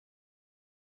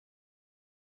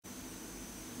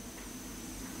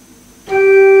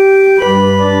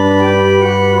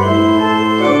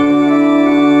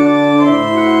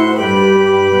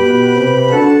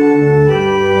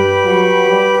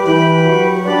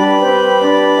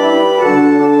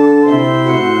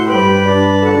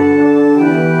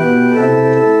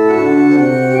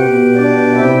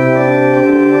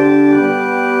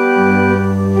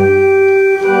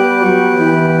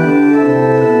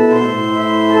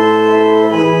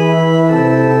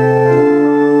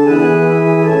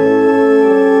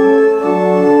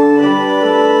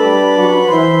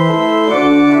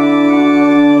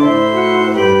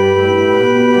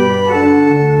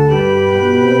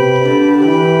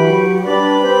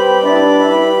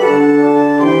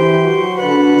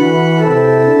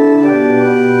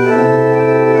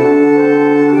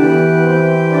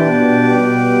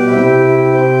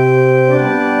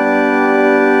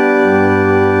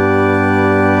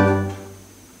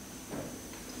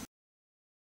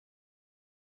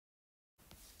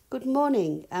Good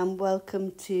morning and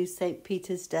welcome to St.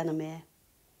 Peter's, Delamere.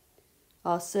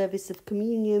 Our service of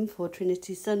communion for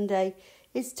Trinity Sunday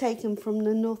is taken from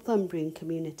the Northumbrian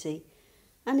community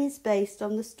and is based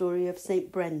on the story of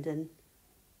St. Brendan.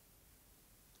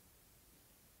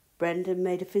 Brendan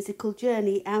made a physical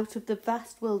journey out of the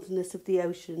vast wilderness of the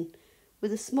ocean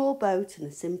with a small boat and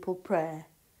a simple prayer.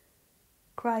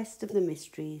 Christ of the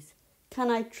mysteries,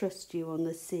 can I trust you on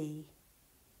the sea?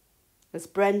 As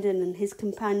Brendan and his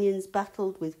companions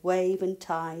battled with wave and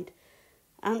tide,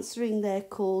 answering their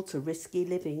call to risky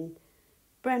living,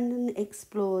 Brendan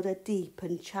explored a deep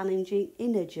and challenging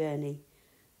inner journey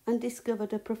and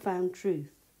discovered a profound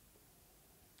truth.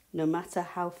 No matter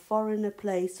how foreign a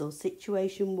place or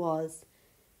situation was,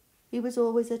 he was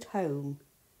always at home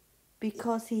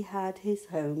because he had his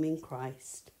home in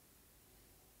Christ.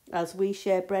 As we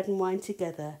share bread and wine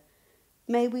together,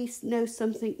 may we know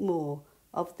something more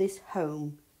of this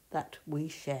home that we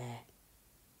share.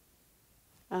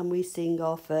 And we sing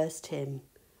our first hymn,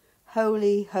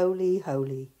 Holy, Holy,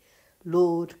 Holy,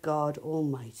 Lord God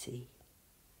Almighty.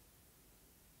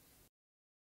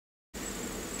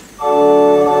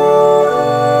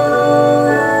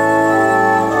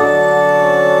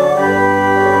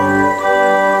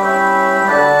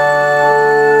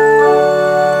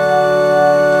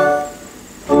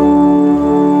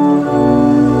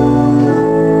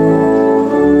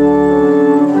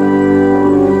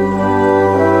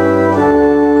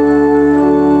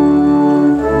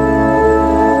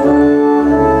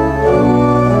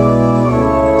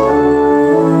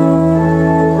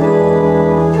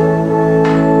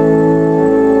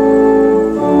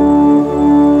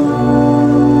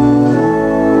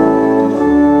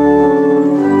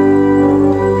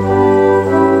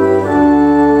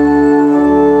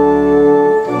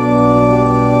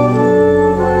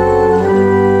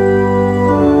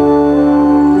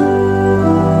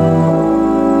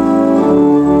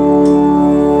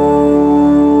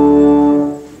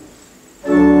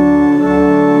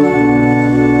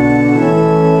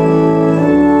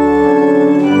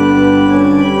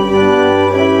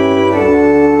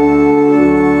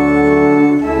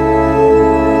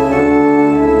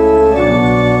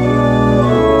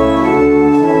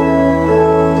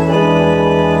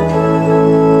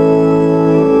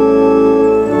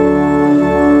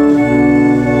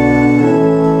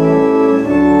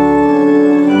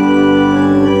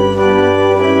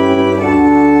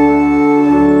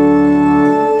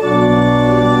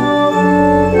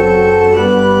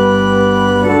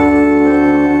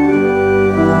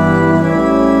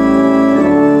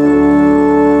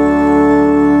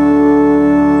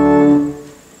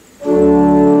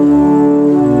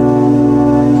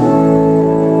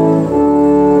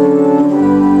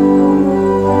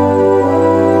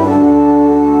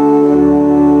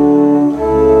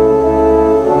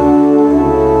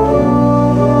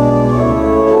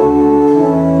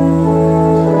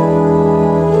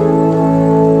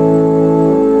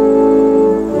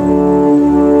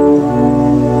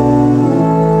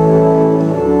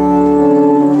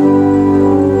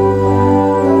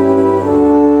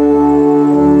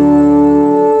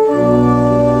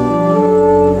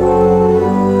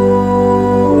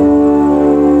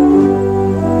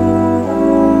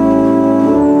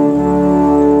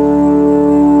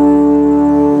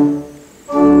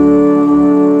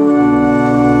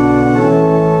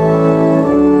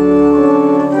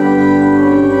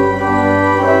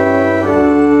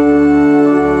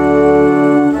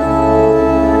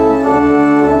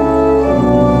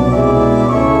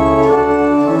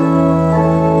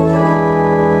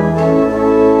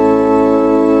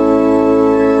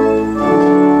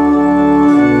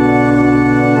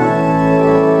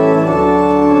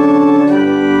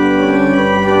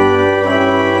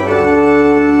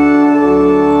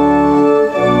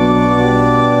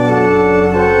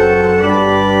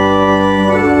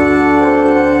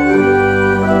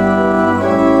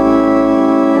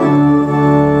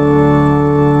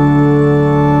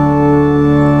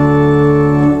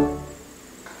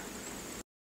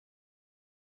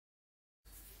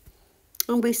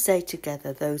 And we say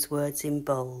together those words in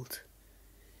bold.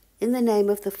 In the name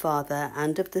of the Father,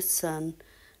 and of the Son,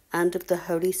 and of the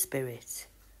Holy Spirit.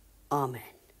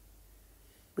 Amen.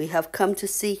 We have come to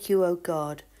seek you, O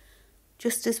God.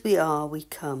 Just as we are, we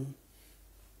come.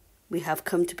 We have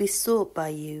come to be sought by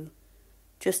you.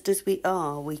 Just as we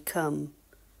are, we come.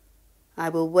 I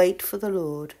will wait for the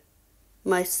Lord.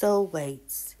 My soul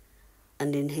waits,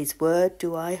 and in his word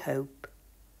do I hope.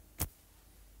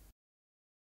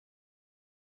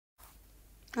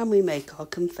 And we make our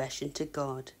confession to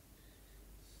God.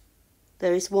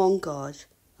 There is one God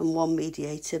and one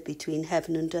mediator between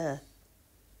heaven and earth,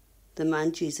 the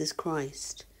man Jesus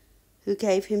Christ, who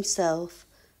gave himself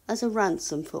as a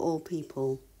ransom for all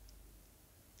people.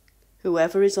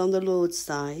 Whoever is on the Lord's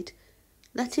side,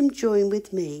 let him join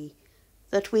with me,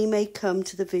 that we may come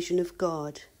to the vision of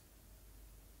God.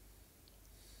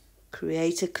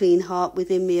 Create a clean heart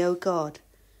within me, O God,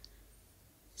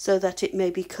 so that it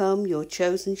may become your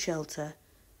chosen shelter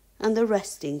and the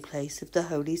resting place of the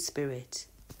Holy Spirit.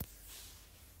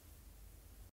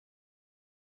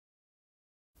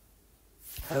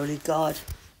 Holy God,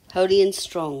 holy and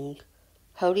strong,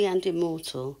 holy and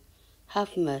immortal,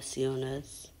 have mercy on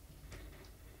us.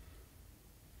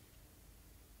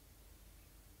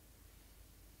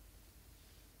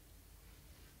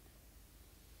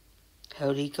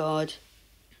 Holy God,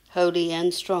 holy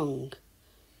and strong,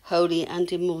 holy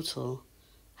and immortal,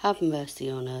 have mercy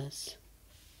on us.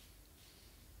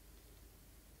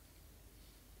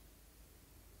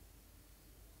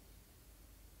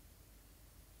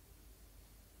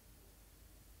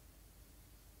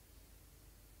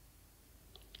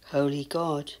 Holy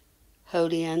God,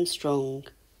 holy and strong,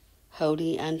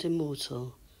 holy and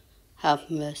immortal,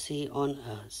 have mercy on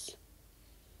us.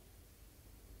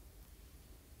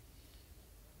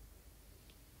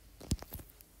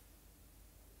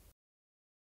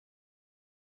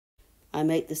 I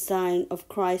make the sign of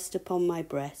Christ upon my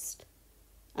breast,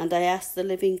 and I ask the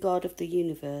living God of the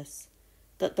universe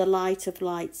that the light of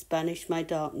lights banish my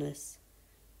darkness,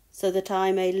 so that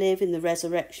I may live in the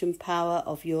resurrection power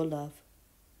of your love.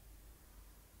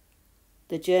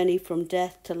 The journey from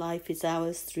death to life is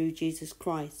ours through Jesus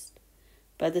Christ,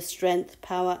 by the strength,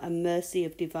 power and mercy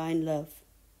of divine love.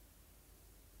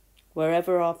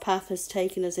 Wherever our path has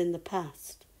taken us in the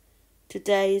past,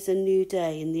 today is a new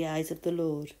day in the eyes of the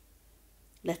Lord.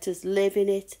 Let us live in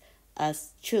it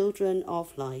as children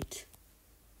of light.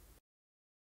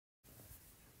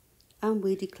 And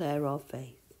we declare our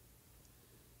faith.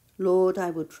 Lord, I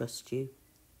will trust you.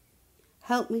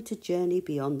 Help me to journey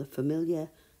beyond the familiar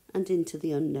and into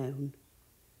the unknown.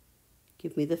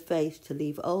 Give me the faith to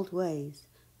leave old ways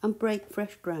and break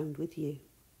fresh ground with you.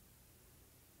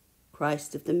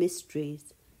 Christ of the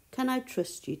mysteries, can I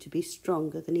trust you to be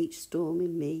stronger than each storm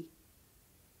in me?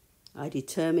 I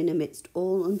determine amidst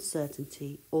all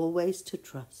uncertainty always to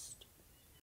trust.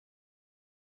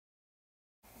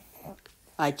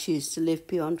 I choose to live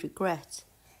beyond regret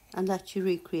and let you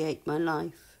recreate my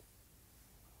life.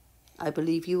 I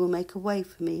believe you will make a way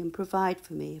for me and provide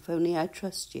for me if only I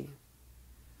trust you.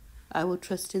 I will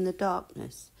trust in the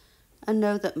darkness and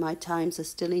know that my times are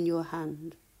still in your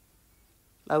hand.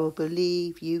 I will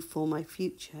believe you for my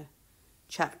future,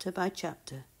 chapter by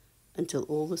chapter, until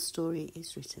all the story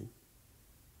is written.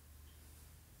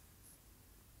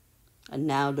 And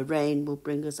now Lorraine will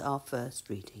bring us our first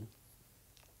reading.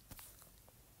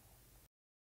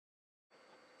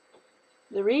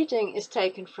 The reading is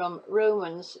taken from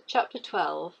Romans chapter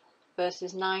 12,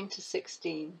 verses 9 to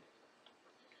 16.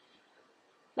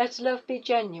 Let love be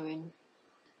genuine.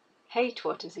 Hate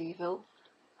what is evil.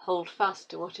 Hold fast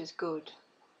to what is good.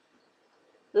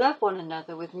 Love one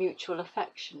another with mutual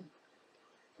affection.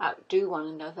 Outdo one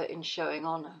another in showing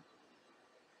honour.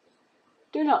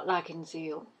 Do not lag in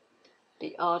zeal.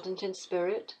 Be ardent in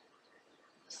spirit.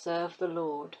 Serve the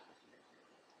Lord.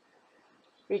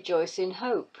 Rejoice in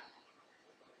hope.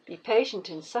 Be patient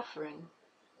in suffering.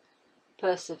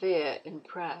 Persevere in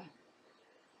prayer.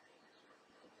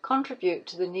 Contribute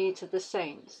to the needs of the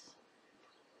saints.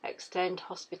 Extend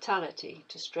hospitality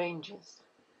to strangers.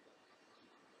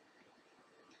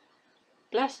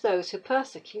 Bless those who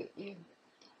persecute you.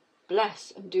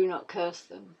 Bless and do not curse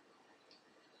them.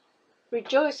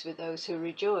 Rejoice with those who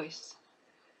rejoice.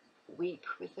 Weep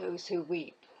with those who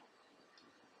weep.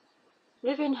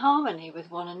 Live in harmony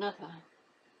with one another.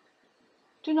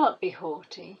 Do not be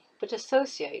haughty, but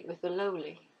associate with the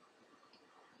lowly.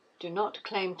 Do not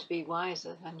claim to be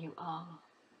wiser than you are.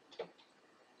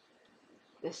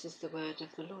 This is the word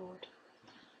of the Lord.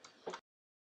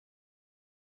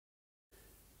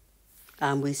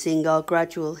 And we sing our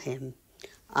gradual hymn,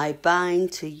 I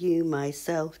bind to you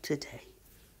myself today.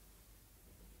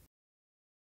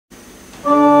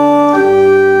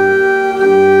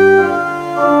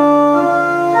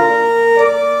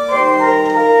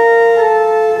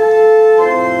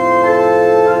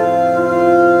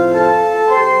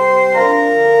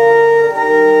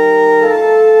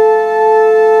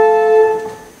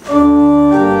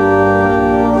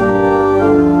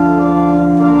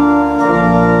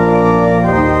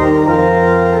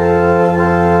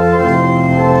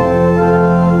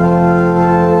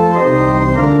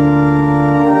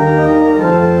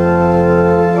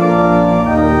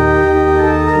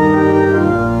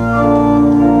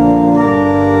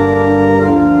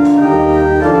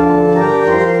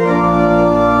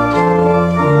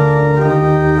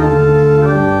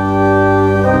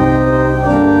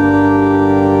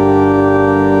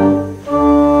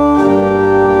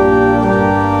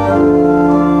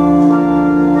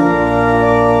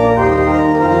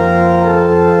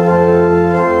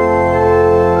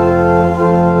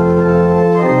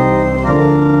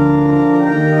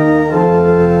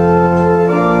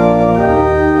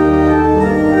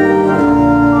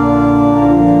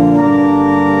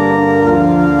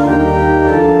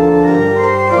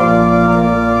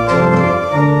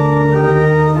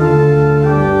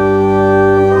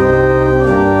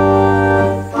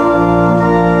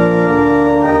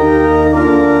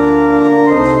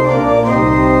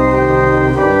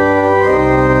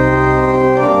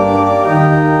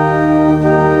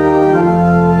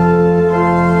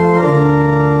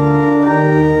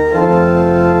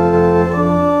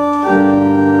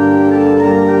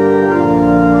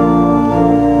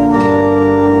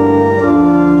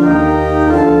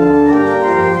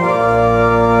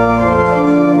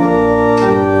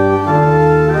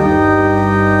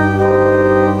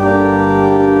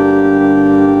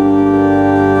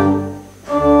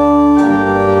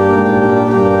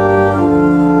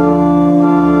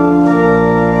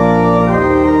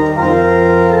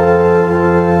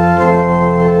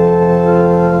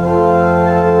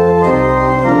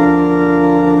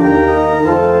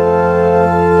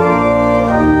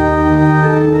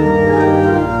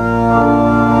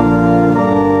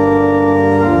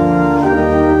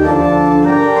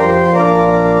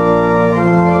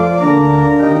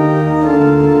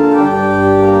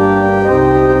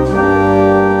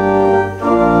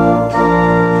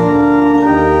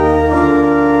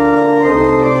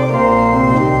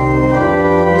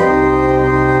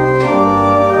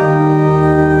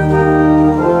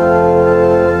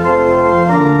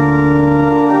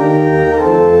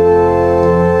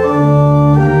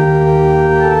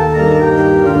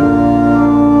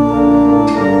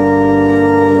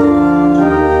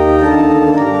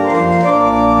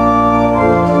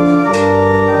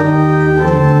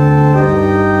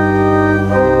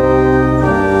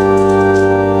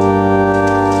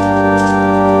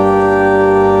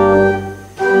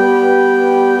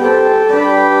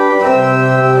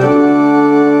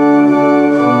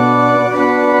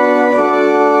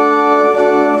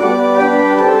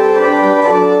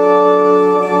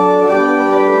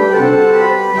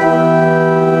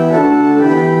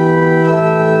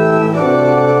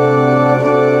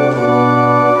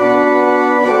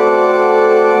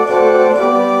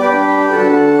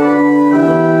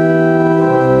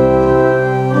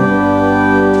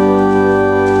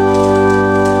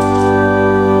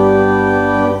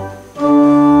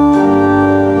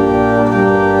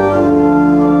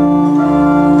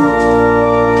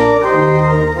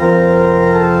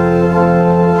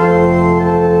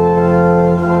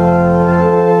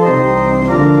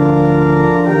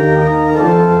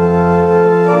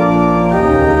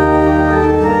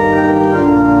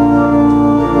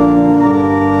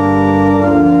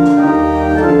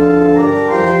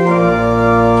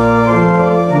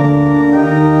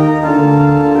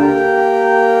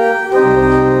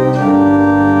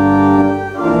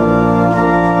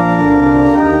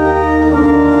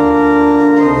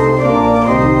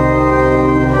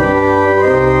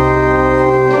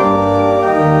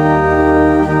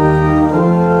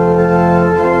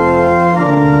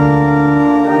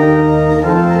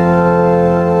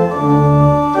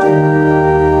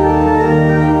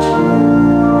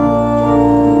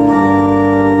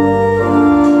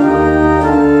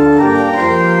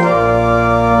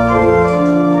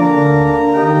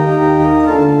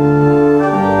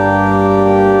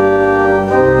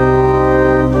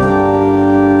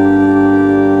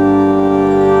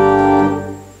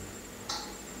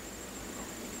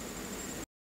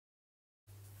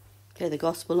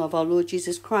 Gospel of our Lord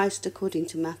Jesus Christ according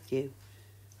to Matthew,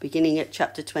 beginning at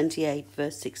chapter 28,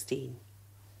 verse 16.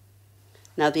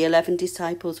 Now the 11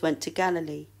 disciples went to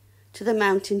Galilee, to the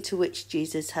mountain to which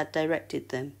Jesus had directed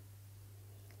them.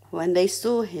 When they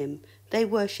saw him, they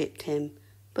worshipped him,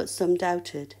 but some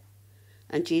doubted.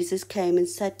 And Jesus came and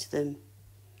said to them,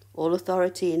 All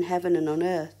authority in heaven and on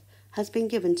earth has been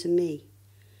given to me.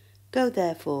 Go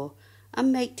therefore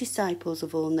and make disciples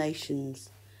of all nations,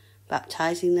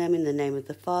 baptizing them in the name of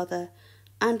the Father,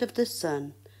 and of the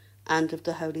Son, and of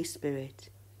the Holy Spirit,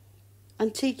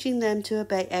 and teaching them to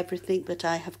obey everything that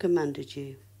I have commanded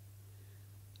you.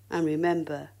 And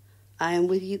remember, I am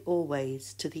with you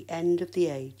always to the end of the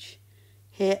age.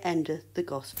 Here endeth the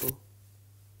Gospel.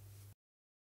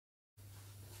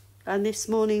 And this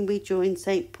morning we join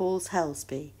St. Paul's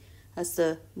Helsby as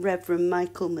the Reverend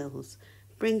Michael Mills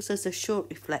brings us a short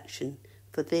reflection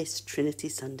for this Trinity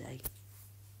Sunday.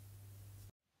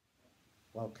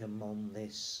 Welcome on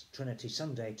this Trinity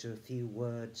Sunday to a few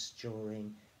words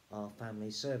during our family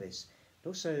service, but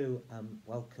also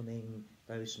welcoming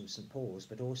those from St. Paul's,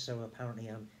 but also apparently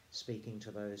I'm speaking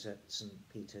to those at St.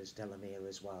 Peter's, Delamere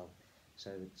as well.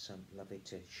 So it's lovely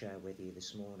to share with you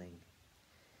this morning.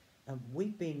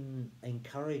 We've been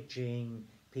encouraging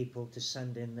people to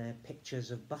send in their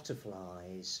pictures of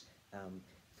butterflies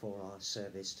for our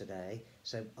service today.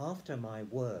 So after my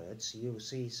words, you'll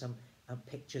see some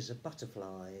pictures of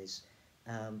butterflies,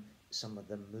 some of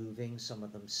them moving, some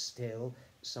of them still,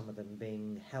 some of them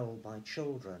being held by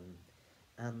children,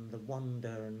 and the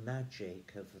wonder and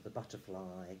magic of the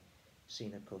butterfly,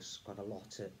 seen of course quite a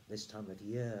lot at this time of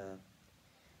year.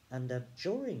 And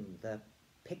during the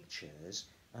pictures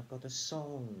I've got a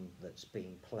song that's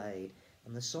being played,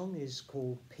 and the song is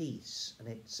called Peace, and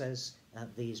it says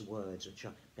these words, which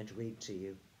I'm going to read to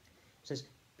you. It says,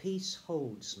 Peace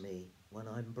holds me when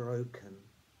I'm broken,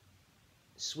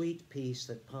 sweet peace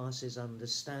that passes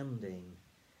understanding.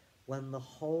 When the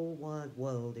whole wide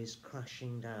world is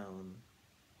crashing down,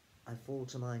 I fall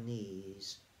to my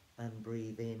knees and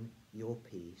breathe in your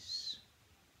peace.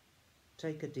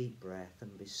 Take a deep breath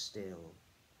and be still,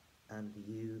 and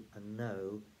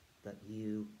know that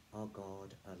you are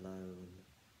God alone.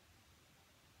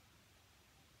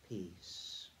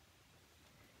 Peace.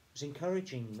 It's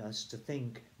encouraging us to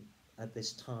think at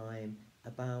this time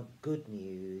about good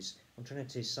news. On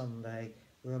Trinity Sunday,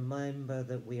 remember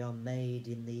that we are made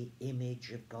in the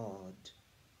image of God,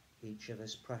 each of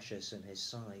us precious in his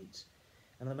sight.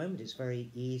 And at the moment it's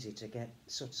very easy to get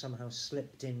somehow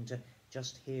slipped into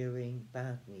just hearing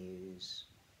bad news.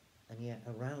 And yet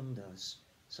around us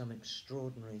some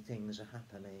extraordinary things are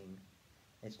happening.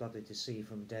 It's lovely to see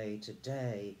from day to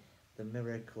day the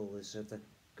miracles of the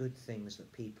good things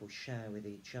that people share with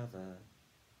each other.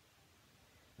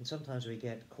 And sometimes we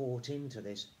get caught into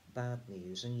this bad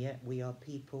news, and yet we are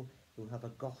people who have a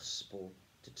gospel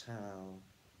to tell,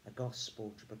 a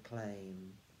gospel to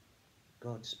proclaim,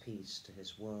 God's peace to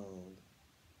his world.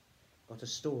 I've got a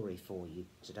story for you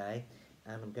today,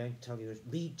 and I'm going to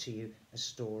read to you a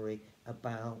story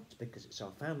about, because it's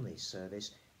our family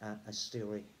service, a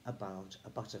story about a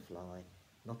butterfly.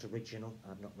 Not original,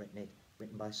 I've not written it,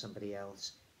 written by somebody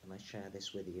else, and I share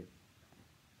this with you.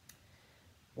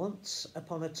 Once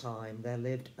upon a time there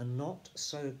lived a not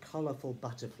so colourful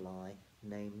butterfly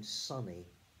named Sunny.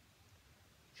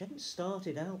 She hadn't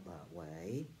started out that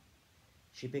way.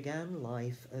 She began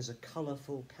life as a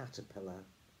colourful caterpillar,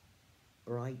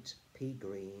 bright pea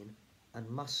green and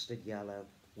mustard yellow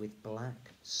with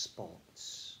black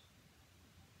spots.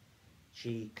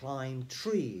 She climbed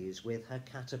trees with her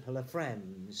caterpillar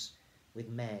friends, with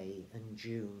May and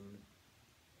June.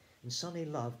 And Sunny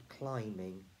loved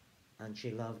climbing, and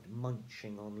she loved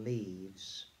munching on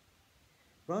leaves.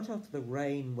 Right after the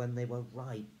rain when they were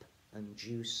ripe and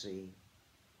juicy.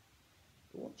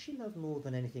 But what she loved more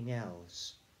than anything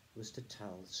else was to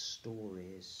tell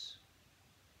stories.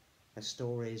 Her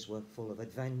stories were full of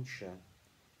adventure,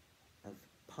 of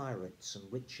pirates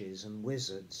and witches and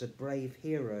wizards, of brave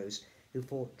heroes who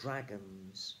fought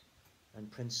dragons, and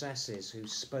princesses who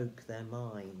spoke their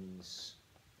minds.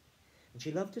 And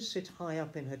she loved to sit high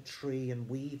up in her tree and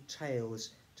weave tales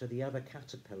to the other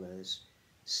caterpillars,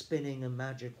 spinning a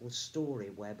magical story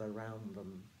web around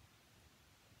them.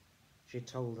 She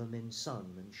told them in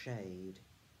sun and shade,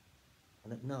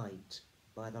 and at night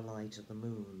by the light of the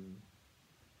moon.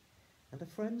 And her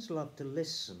friends loved to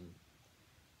listen,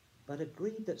 but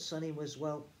agreed that Sunny was,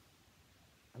 well,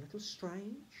 a little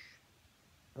strange,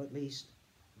 or at least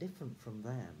different from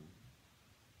them.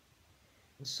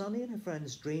 And Sunny and her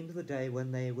friends dreamed of the day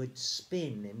when they would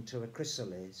spin into a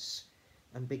chrysalis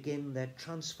and begin their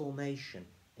transformation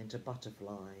into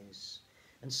butterflies.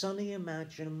 and Sunny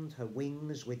imagined her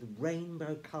wings with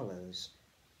rainbow colours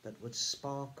that would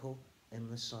sparkle in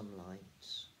the sunlight.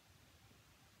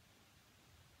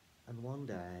 And one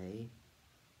day,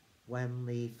 when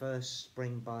the first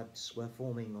spring buds were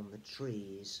forming on the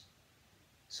trees,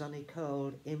 Sunny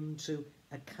curled into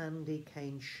a candy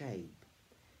cane shape,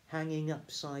 hanging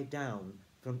upside down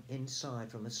from inside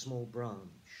from a small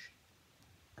branch,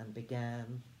 and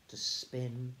began to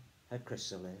spin her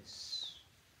chrysalis.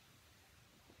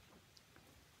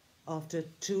 After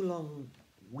 2 long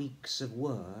weeks of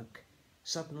work,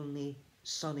 suddenly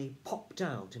Sunny popped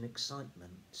out in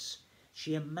excitement.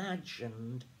 She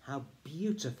imagined how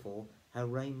beautiful her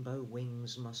rainbow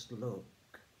wings must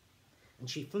look, and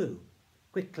she flew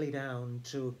quickly down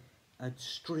to a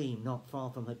stream not far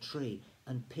from her tree,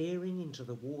 and peering into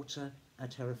the water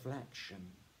at her reflection.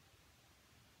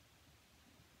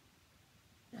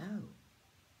 No.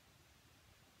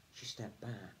 She stepped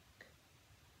back.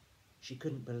 She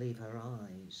couldn't believe her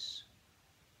eyes.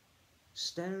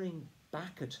 Staring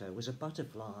back at her was a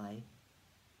butterfly,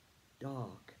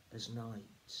 dark as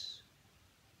night,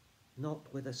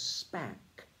 not with a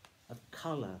speck of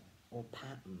colour or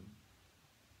pattern.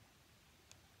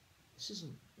 This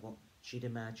isn't what she'd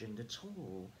imagined at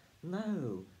all.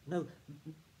 No,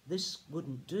 this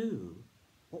wouldn't do.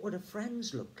 What would her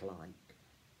friends look like?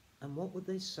 And what would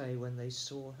they say when they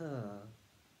saw her?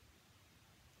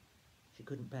 She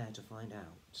couldn't bear to find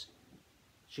out.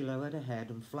 She lowered her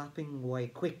head and, flapping away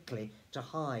quickly to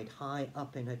hide high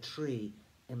up in her tree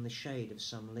in the shade of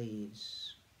some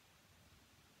leaves.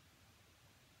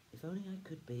 If only I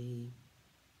could be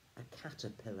a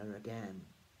caterpillar again,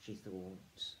 she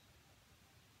thought.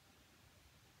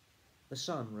 The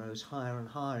sun rose higher and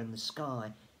higher in the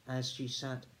sky as she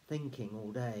sat thinking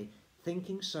all day,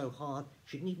 thinking so hard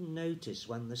she didn't even notice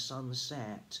when the sun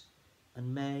set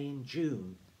and May and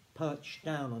June perched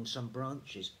down on some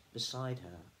branches beside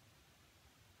her.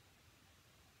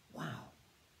 Wow,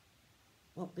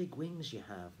 what big wings you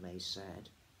have, May said.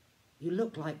 You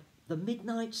look like the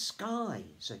midnight sky,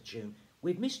 said June.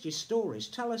 We've missed your stories.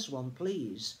 Tell us one,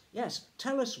 please. Yes,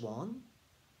 tell us one.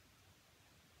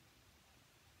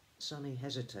 Sunny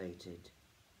hesitated.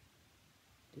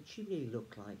 Did she really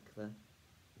look like the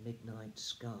midnight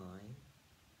sky?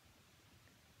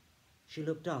 She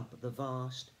looked up at the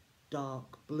vast,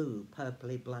 dark blue,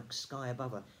 purpley black sky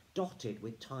above her, dotted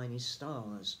with tiny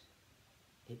stars.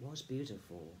 It was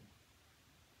beautiful.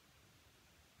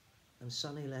 And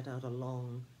Sunny let out a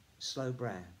long, slow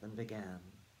breath and began.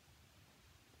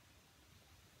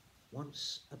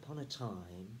 Once upon a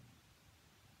time,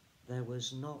 there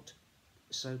was not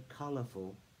so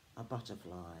colourful a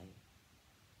butterfly.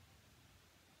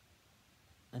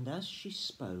 And as she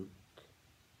spoke,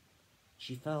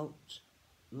 she felt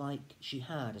like she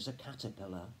had as a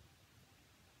caterpillar,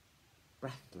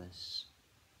 breathless,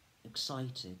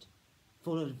 excited,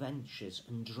 full of adventures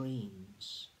and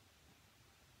dreams.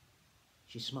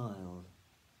 She smiled.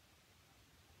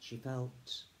 She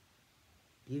felt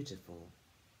beautiful,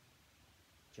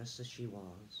 just as she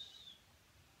was.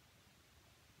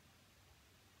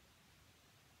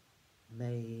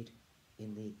 Made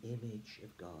in the image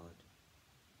of God.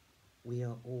 We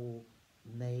are all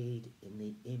made in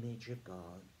the image of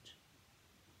God.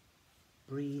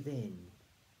 Breathe in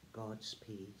God's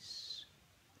peace.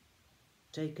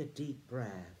 Take a deep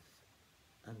breath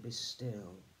and be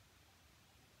still,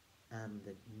 and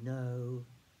know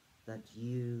that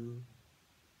you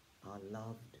are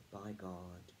loved by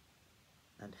God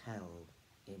and held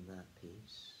in that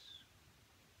peace.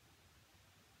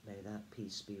 May that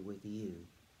peace be with you,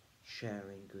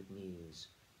 sharing good news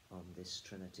on this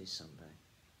Trinity Sunday.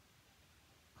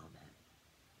 Amen.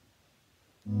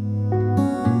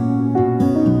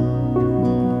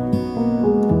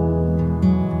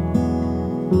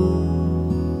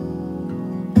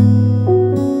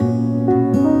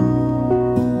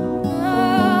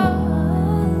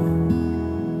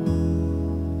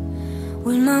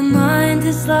 When my mind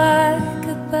is like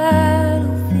a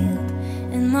battlefield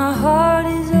and my heart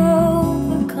is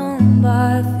overcome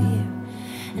by fear,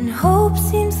 and hope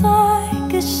seems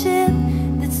like a ship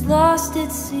that's lost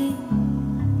at sea,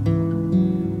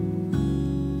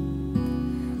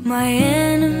 my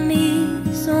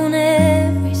enemies on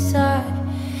every side,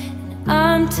 and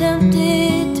I'm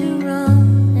tempted to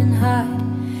run and hide.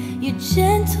 Your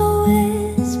gentle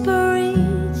whisper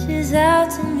reaches out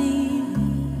to me.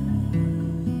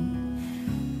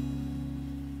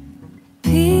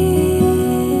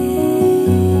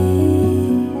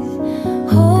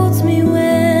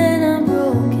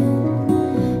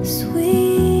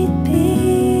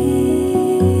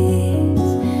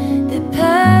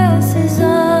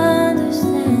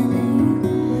 Understand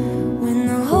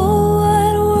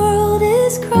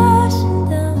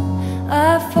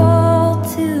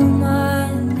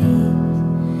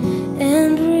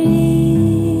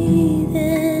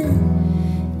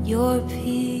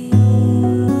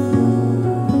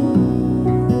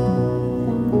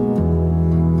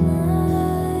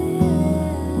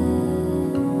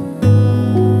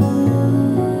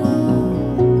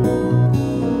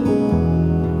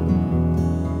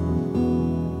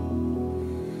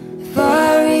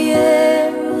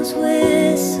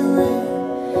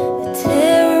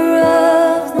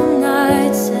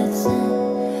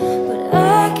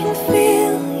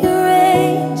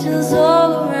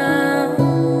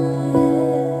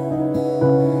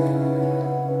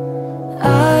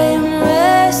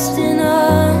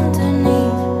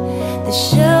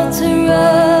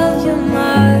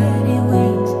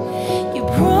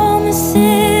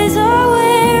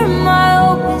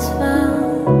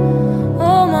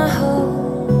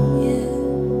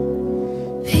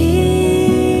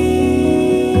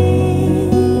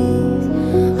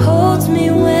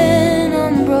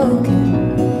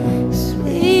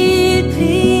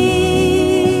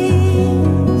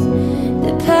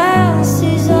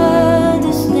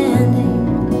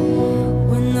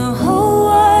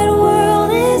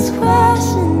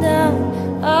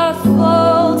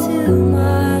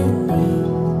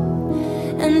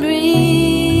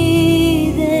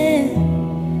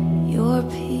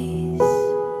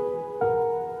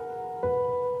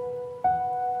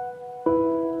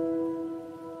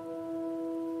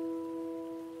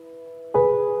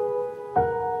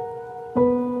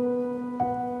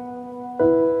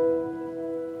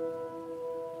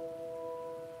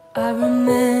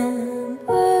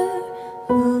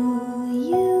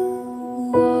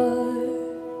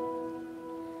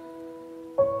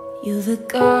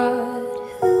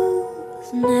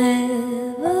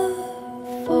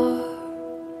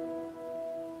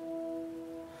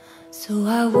so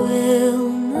I will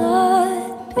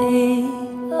not be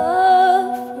afraid.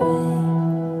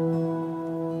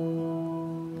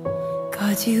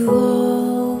 God, you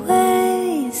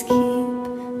always keep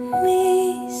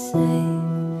me safe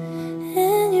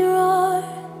in your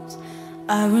arms.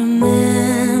 I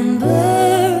remember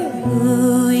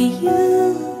who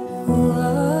you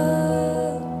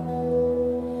are.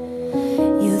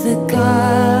 You're the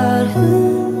God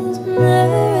who's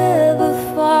never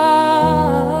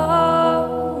far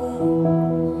away.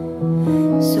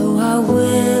 So I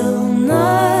will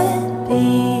not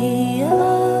be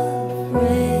afraid.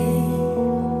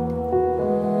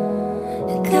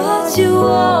 God, you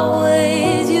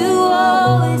always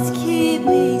keep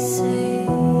me safe.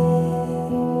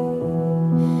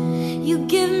 You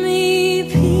give me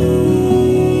peace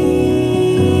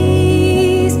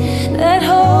that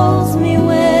holds me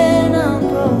when I'm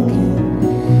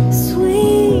broken.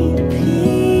 Sweet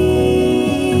peace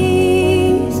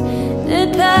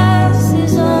that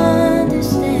passes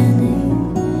understanding.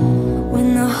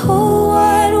 When the whole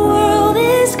wide world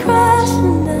is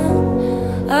crashing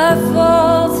down, I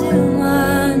fall to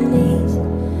my knees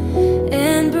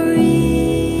and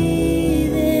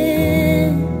breathe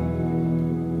in.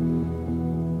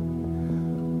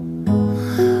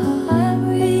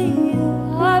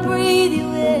 I breathe you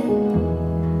in.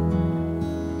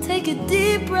 Take a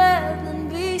deep breath and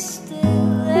be still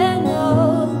and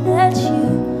know that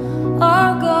you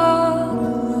are God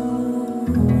alone.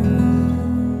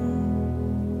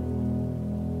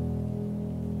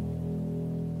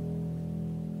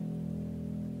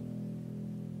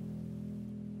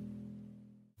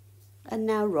 And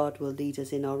now Rod will lead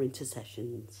us in our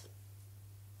intercessions.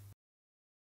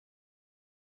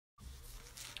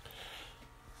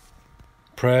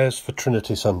 Prayers for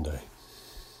Trinity Sunday.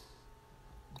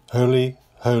 Holy,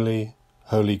 holy,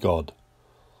 holy God,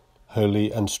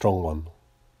 holy and strong one,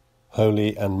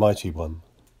 holy and mighty one,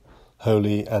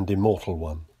 holy and immortal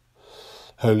one,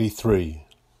 holy three,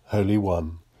 holy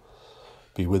one,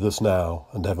 be with us now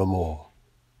and evermore.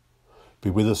 Be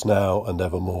with us now and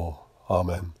evermore.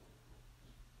 Amen.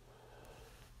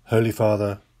 Holy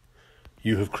Father,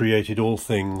 you have created all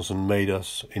things and made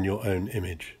us in your own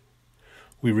image.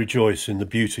 We rejoice in the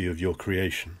beauty of your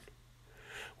creation.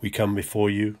 We come before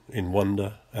you in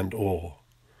wonder and awe.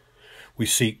 We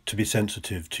seek to be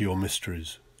sensitive to your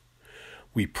mysteries.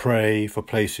 We pray for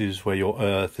places where your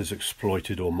earth is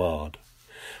exploited or marred,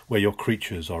 where your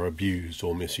creatures are abused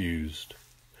or misused.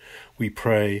 We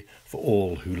pray for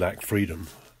all who lack freedom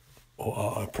or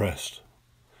are oppressed.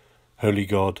 Holy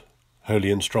God,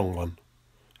 holy and strong one,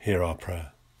 hear our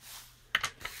prayer.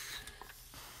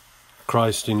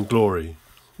 Christ in glory,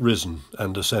 risen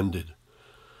and ascended,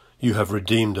 you have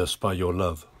redeemed us by your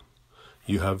love.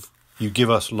 You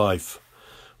give us life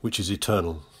which is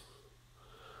eternal.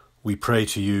 We pray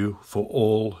to you for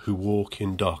all who walk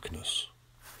in darkness,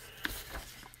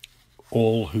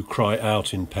 all who cry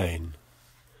out in pain,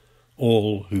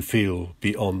 all who feel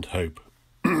beyond hope.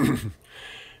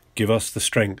 Give us the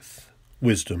strength,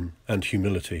 wisdom and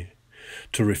humility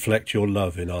to reflect your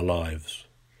love in our lives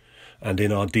and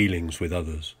in our dealings with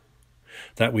others,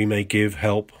 that we may give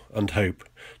help and hope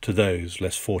to those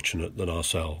less fortunate than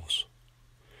ourselves.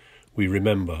 We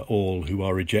remember all who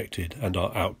are rejected and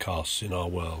are outcasts in our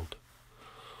world.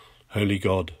 Holy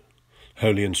God,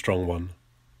 holy and strong one,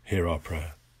 hear our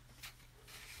prayer.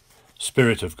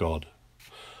 Spirit of God,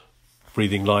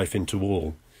 breathing life into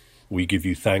all, we give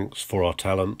you thanks for our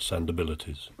talents and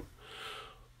abilities,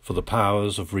 for the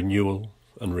powers of renewal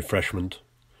and refreshment.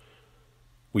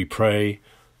 We pray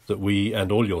that we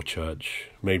and all your church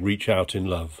may reach out in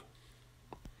love.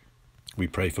 We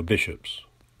pray for bishops,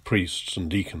 priests and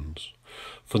deacons,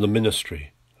 for the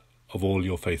ministry of all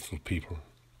your faithful people.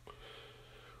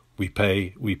 We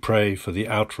pray for the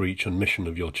outreach and mission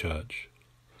of your church.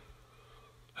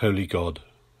 Holy God,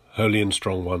 holy and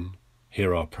strong one,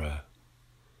 hear our prayer.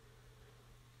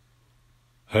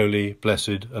 Holy,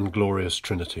 blessed and glorious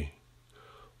Trinity,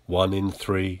 one in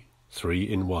three, three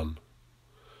in one.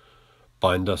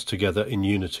 Bind us together in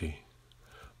unity,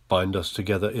 bind us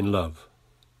together in love,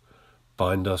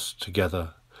 bind us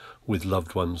together with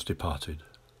loved ones departed,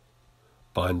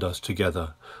 bind us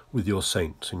together with your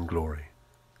saints in glory.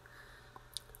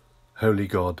 Holy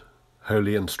God,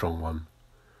 holy and strong one,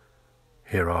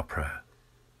 hear our prayer.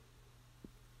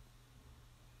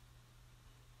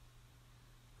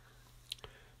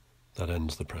 That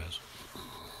ends the prayers.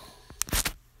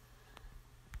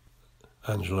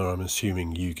 Angela, I'm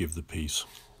assuming you give the peace.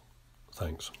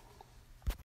 Thanks.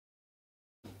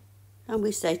 And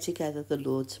we say together the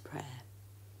Lord's Prayer.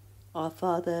 Our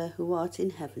Father, who art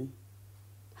in heaven,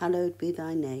 hallowed be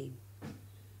thy name.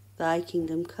 Thy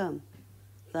kingdom come,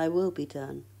 thy will be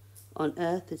done, on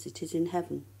earth as it is in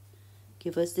heaven.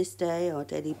 Give us this day our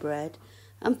daily bread,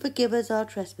 and forgive us our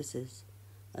trespasses,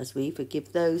 as we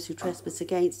forgive those who trespass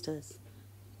against us.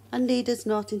 And lead us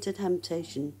not into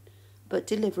temptation, but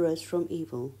deliver us from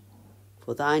evil.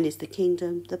 For thine is the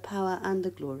kingdom, the power, and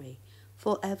the glory,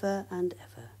 for ever and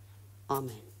ever.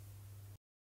 Amen.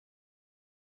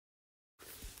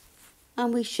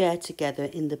 And we share together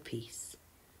in the peace.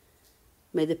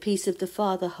 May the peace of the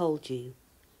Father hold you,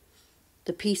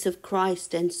 the peace of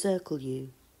Christ encircle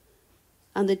you,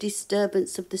 and the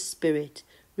disturbance of the Spirit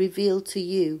reveal to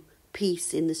you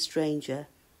peace in the stranger.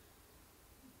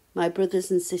 My brothers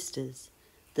and sisters,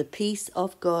 the peace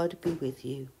of God be with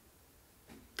you,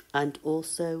 and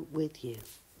also with you.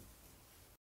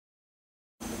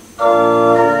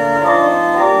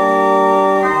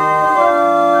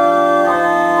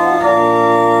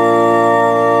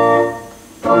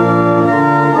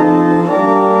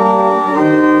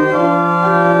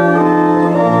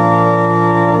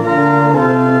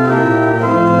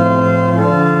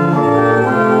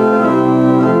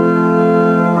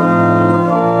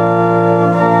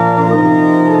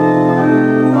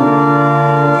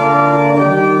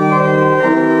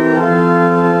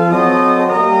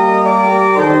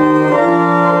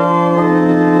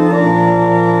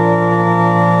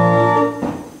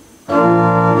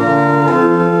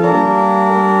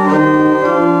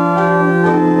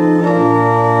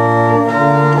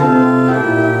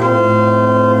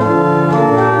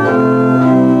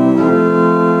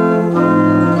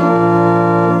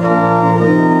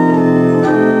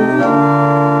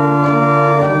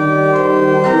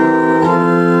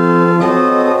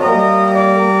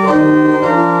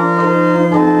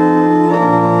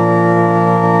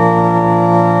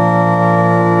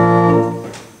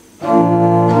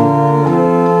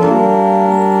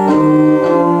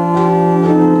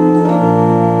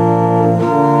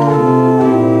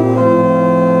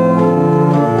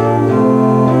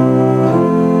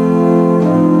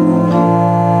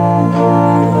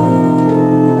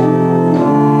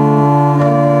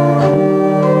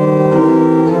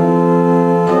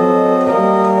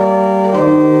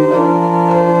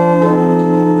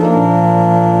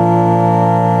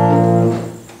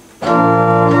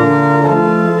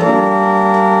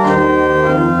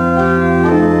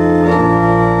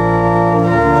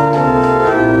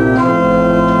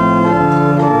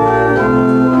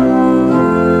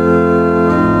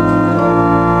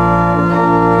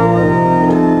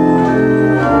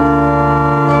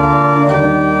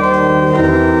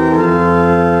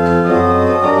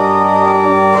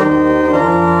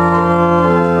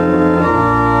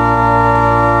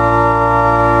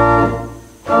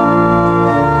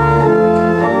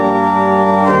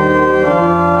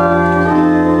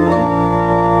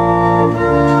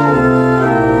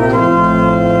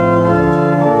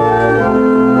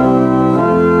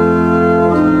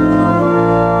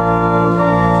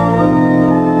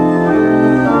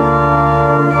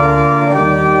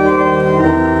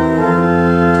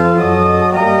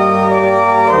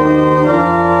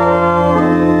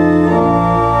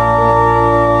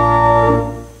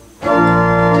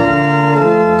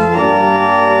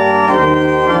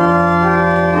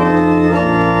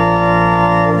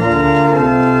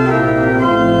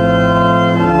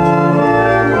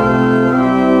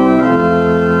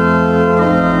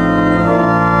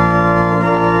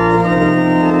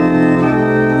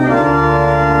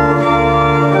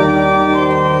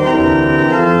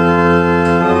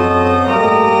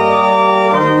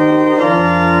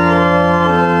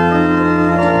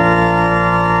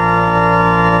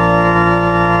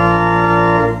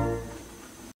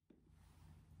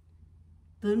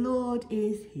 The Lord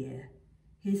is here.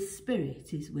 His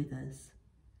Spirit is with us.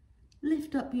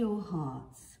 Lift up your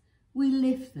hearts. We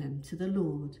lift them to the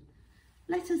Lord.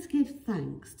 Let us give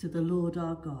thanks to the Lord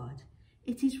our God.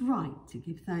 It is right to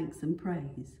give thanks and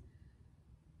praise.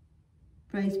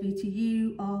 Praise be to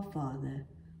you, our Father,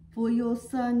 for your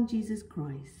Son, Jesus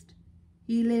Christ.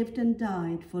 He lived and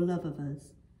died for love of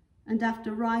us, and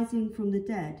after rising from the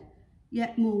dead,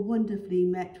 yet more wonderfully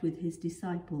met with his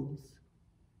disciples.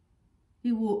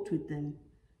 He walked with them,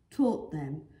 taught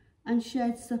them, and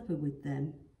shared supper with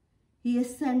them. He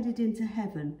ascended into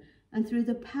heaven, and through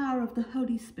the power of the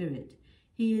Holy Spirit,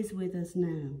 he is with us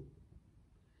now.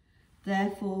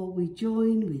 Therefore, we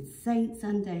join with saints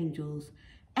and angels,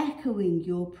 echoing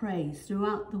your praise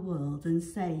throughout the world and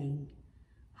saying,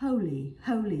 Holy,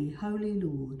 holy, holy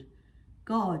Lord,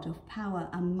 God of power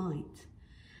and might.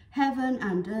 Heaven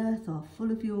and earth are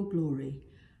full of your glory.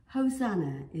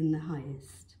 Hosanna in the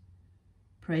highest.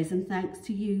 Praise and thanks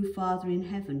to you, Father in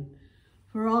heaven,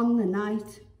 for on the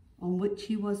night on which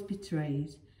he was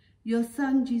betrayed, your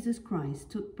Son, Jesus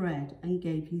Christ, took bread and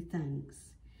gave you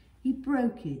thanks. He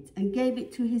broke it and gave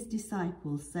it to his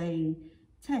disciples, saying,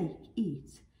 "Take,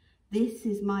 eat. This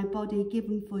is my body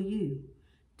given for you.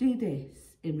 Do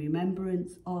this in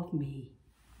remembrance of me."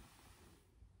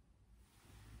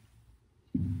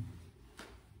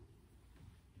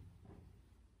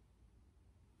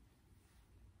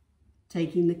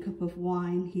 Taking the cup of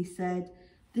wine, he said,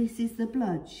 "This is the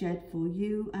blood shed for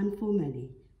you and for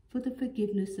many, for the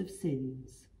forgiveness of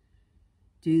sins.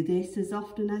 Do this as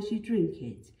often as you drink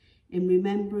it, in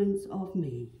remembrance of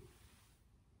me."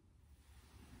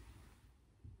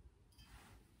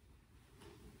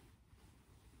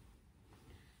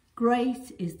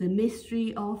 Great is the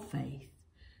mystery of faith.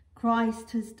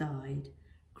 Christ has died.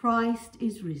 Christ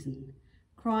is risen.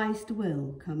 Christ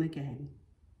will come again.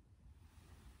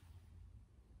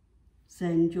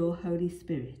 Send your Holy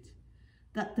Spirit,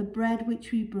 that the bread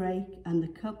which we break and the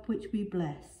cup which we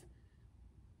bless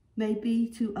may be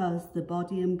to us the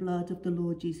body and blood of the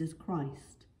Lord Jesus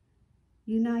Christ.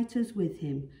 Unite us with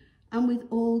him and with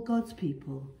all God's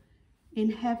people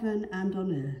in heaven and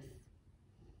on earth.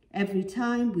 Every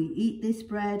time we eat this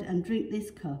bread and drink this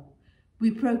cup,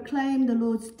 we proclaim the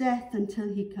Lord's death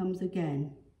until he comes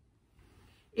again.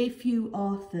 If you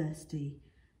are thirsty,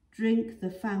 drink the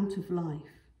fount of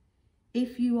life.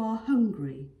 If you are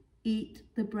hungry, eat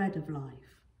the bread of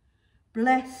life.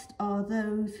 Blessed are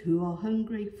those who are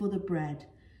hungry for the bread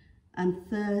and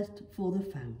thirst for the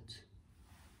fount.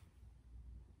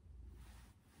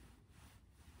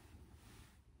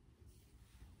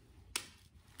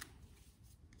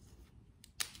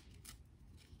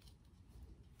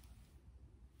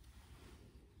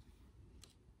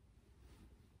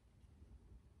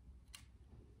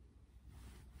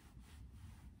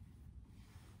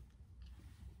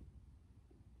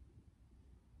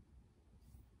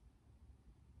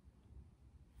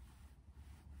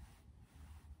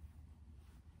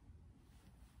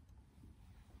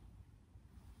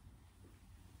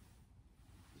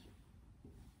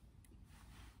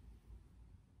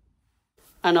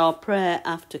 And our prayer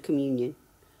after communion.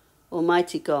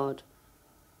 Almighty God,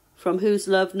 from whose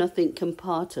love nothing can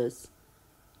part us,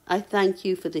 I thank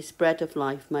you for this bread of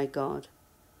life, my God.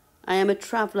 I am a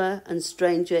traveller and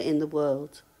stranger in the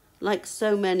world, like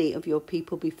so many of your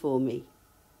people before me.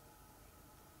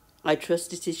 I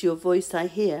trust it is your voice I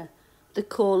hear, the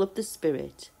call of the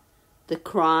Spirit, the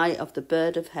cry of the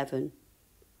bird of heaven.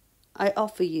 I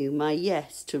offer you my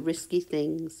yes to risky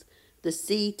things. The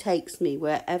sea takes me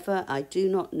wherever I do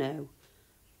not know,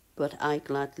 but I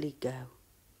gladly go.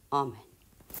 Amen.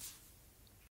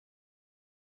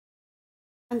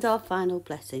 And our final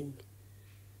blessing.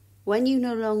 When you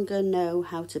no longer know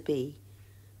how to be,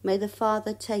 may the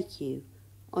Father take you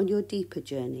on your deeper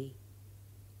journey.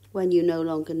 When you no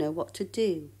longer know what to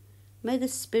do, may the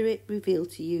Spirit reveal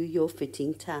to you your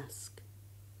fitting task.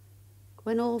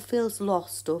 When all feels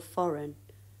lost or foreign,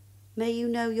 may you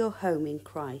know your home in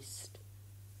Christ.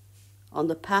 On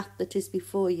the path that is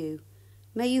before you,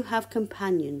 may you have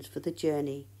companions for the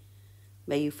journey.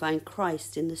 May you find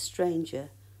Christ in the stranger,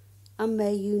 and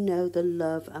may you know the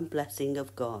love and blessing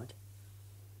of God.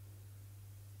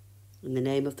 In the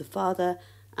name of the Father,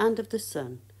 and of the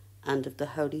Son, and of the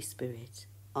Holy Spirit.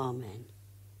 Amen.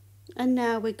 And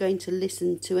now we're going to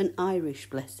listen to an Irish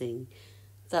blessing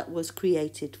that was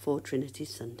created for Trinity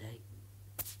Sunday.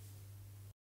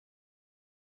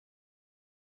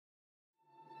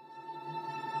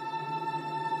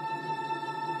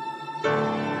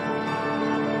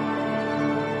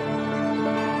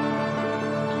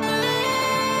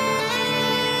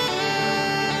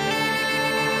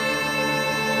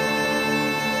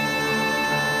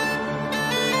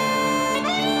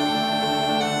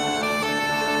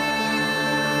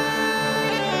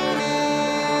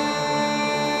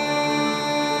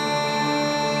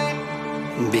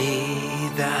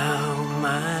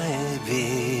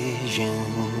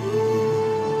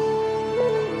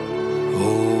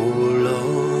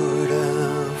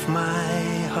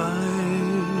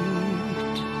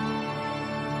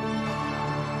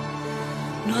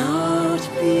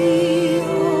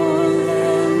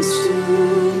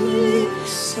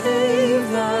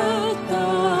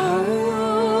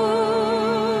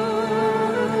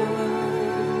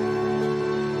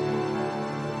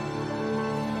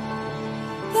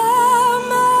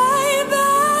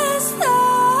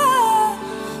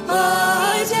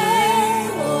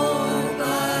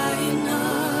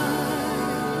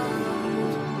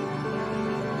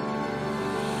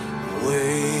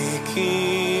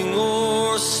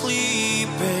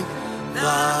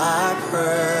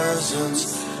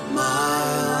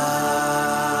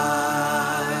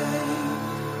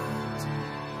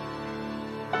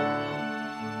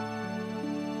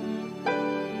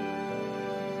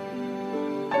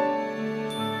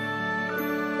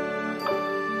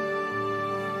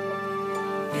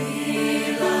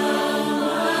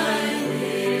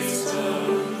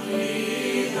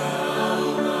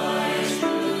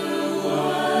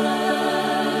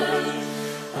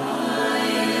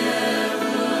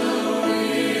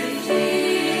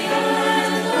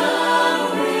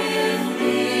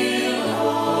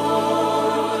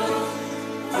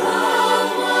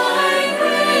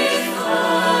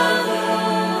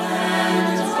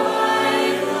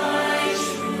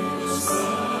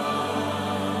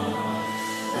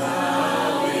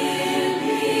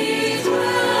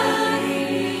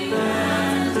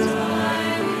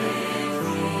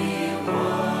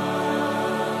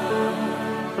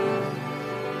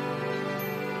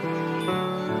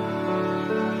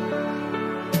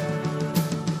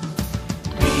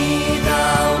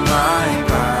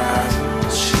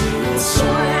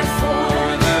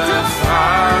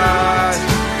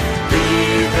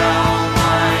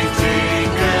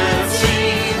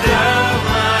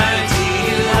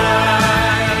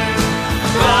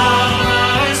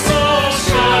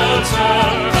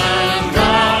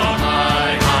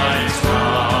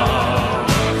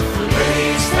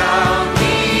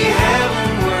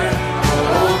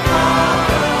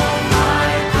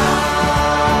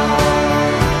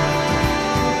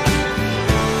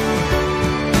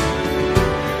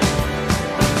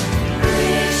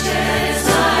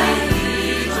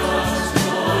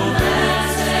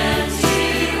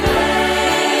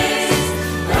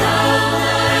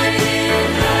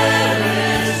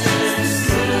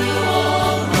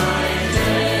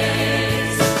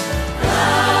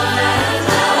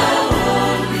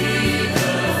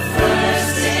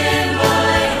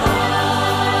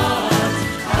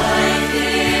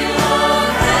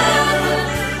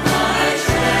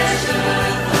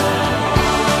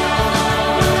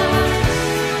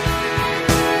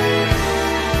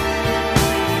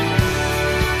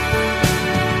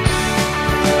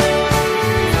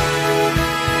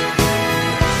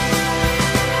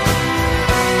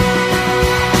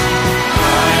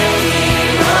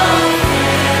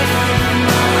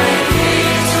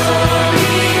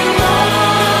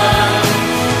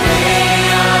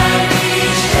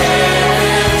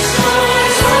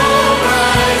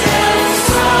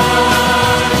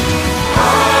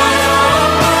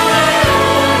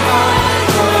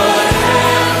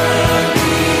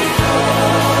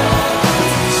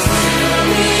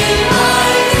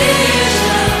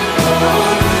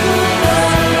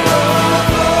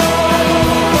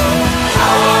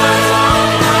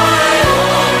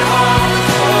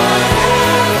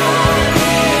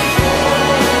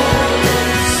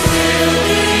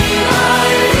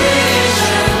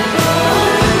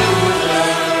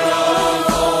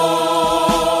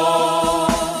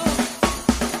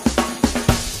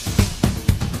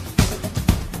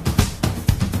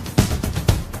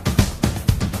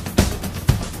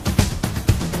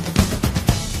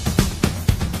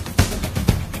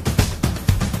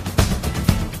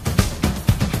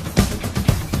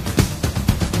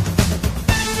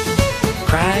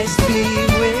 Christ be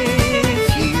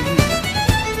with you.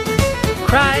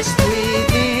 Christ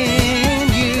within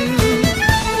you.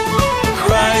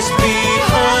 Christ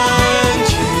behind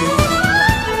you.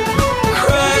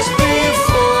 Christ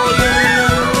before you.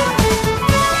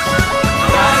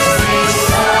 Christ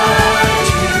beside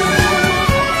you.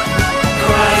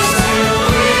 Christ to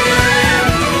win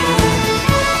you.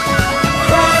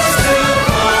 Christ to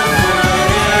comfort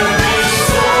and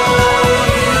restore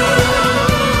you.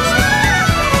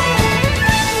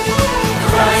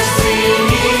 Christ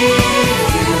beneath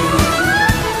you.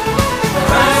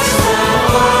 Christ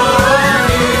above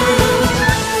you.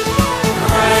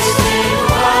 Christ in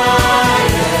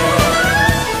quiet.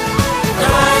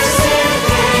 Christ in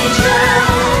danger.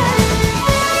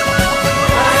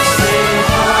 Christ in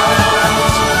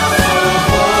heart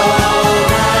of all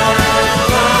that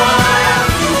love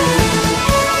you.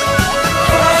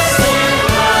 Christ in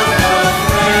love of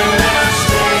friend and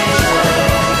stranger.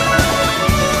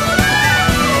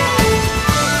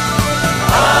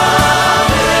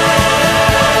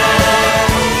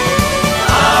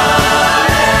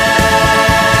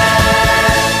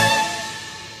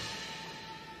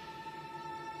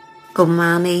 Go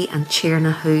mani and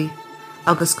cheerna hu,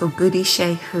 agus go goody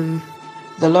she hu.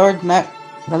 The Lord met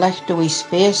the light of his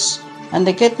face, and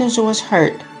the goodness of his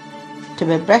heart to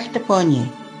be breathed upon you.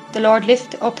 The Lord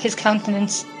lift up his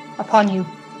countenance upon you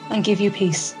and give you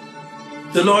peace.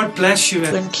 The Lord bless you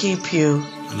And keep you,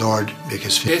 The Lord make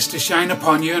his face face to shine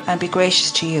upon you and be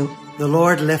gracious to you. The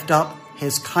Lord lift up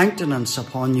his countenance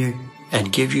upon you.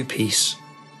 and give you peace.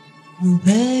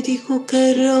 يباركك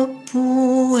الرب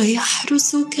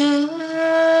ويحرسك.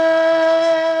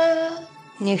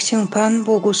 Niech cię Pan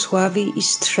błogosławi i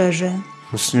strzeże.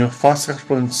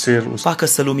 Facă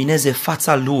să lumineze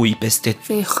fața lui peste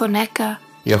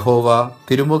Jehova,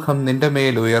 திருமுகம் நின்ற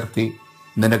மேல் உயர்த்தி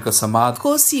நினக்கு சமாதானம்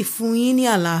Cosi fuini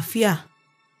alafia.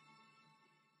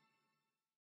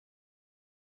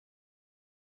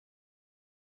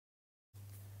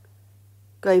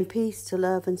 Go in peace to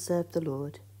love and serve the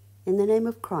Lord. In the name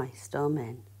of Christ,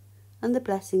 Amen. And the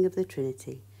blessing of the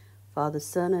Trinity, Father,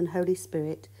 Son, and Holy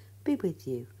Spirit, be with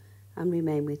you and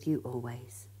remain with you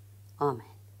always. Amen.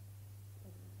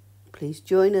 Please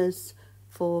join us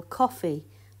for coffee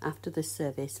after the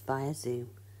service via Zoom.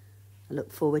 I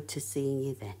look forward to seeing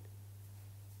you then.